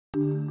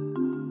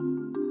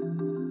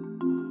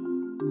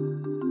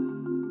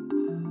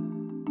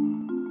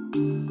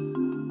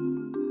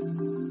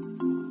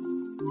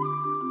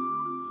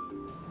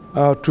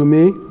To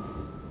me,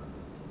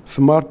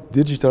 smart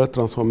digital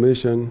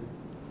transformation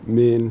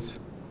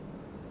means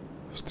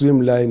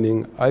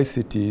streamlining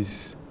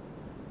ICTs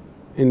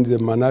in the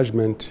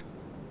management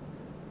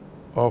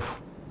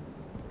of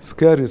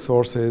scarce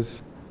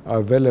resources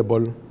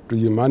available to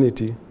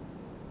humanity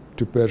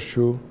to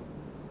pursue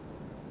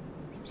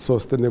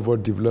sustainable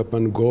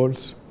development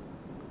goals,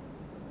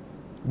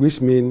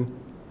 which mean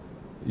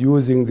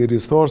using the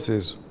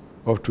resources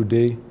of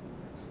today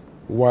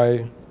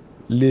while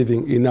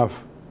leaving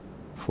enough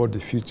for the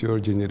future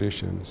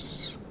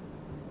generations.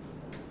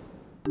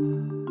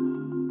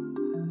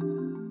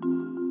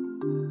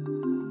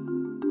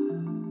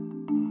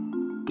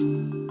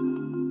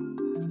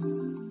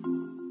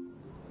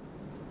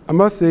 I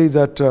must say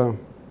that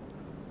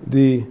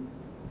the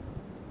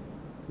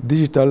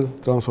digital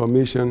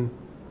transformation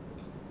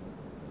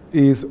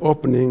is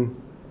opening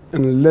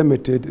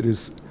unlimited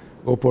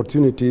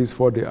opportunities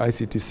for the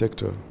ICT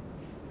sector.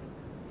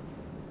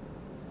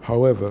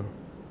 However,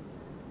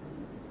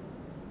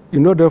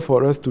 in order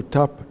for us to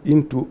tap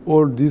into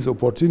all these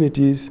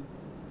opportunities,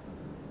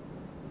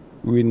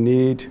 we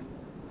need,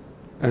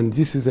 and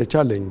this is a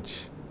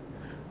challenge,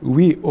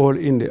 we all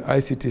in the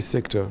ICT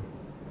sector,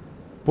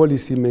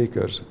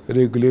 policymakers,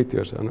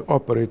 regulators, and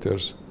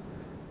operators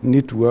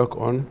need to work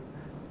on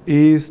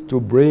is to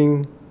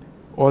bring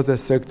other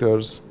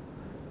sectors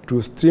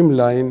to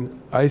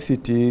streamline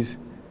ICTs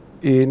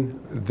in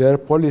their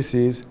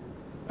policies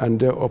and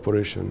their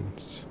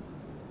operations.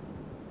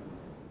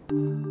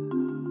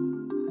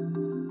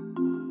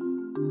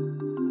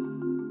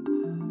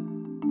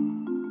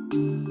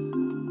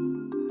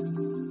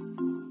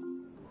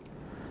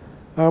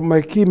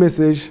 My key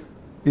message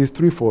is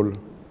threefold.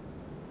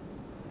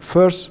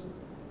 First,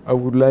 I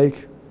would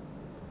like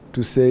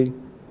to say,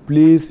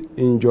 please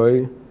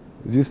enjoy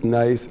this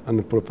nice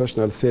and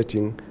professional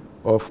setting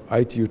of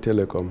ITU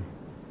Telecom.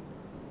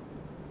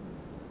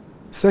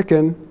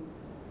 Second,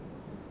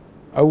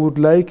 I would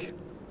like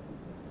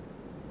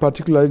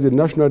particularly the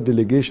national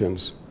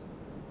delegations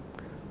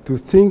to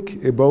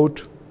think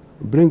about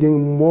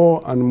bringing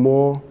more and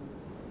more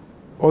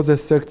other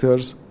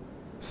sectors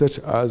such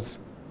as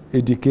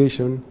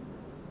education,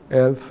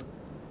 health,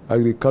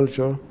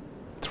 agriculture,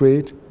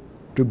 trade,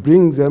 to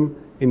bring them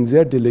in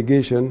their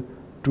delegation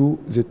to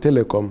the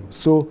telecom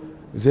so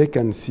they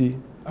can see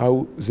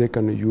how they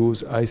can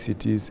use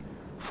ICTs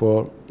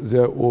for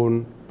their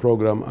own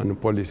program and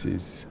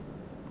policies.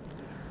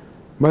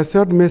 My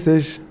third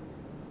message,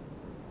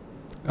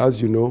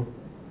 as you know,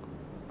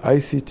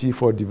 ICT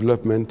for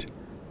development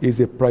is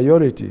a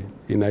priority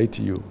in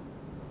ITU.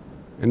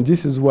 And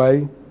this is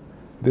why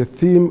the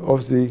theme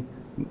of the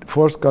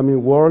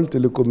forthcoming World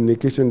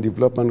Telecommunication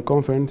Development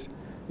Conference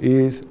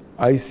is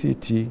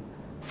ICT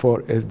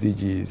for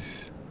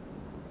SDGs.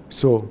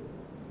 So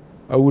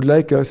I would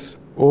like us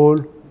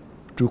all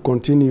to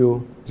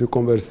continue the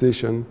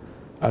conversation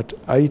at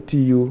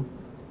ITU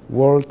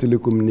World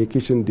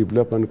Telecommunication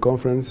Development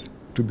Conference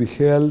to be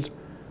held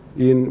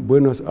in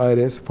Buenos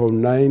Aires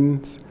from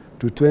 9th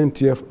to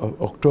 20th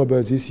of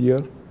October this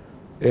year.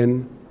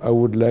 And I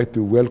would like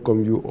to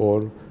welcome you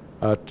all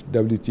at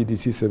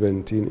WTDC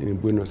 17 in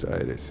Buenos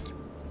Aires.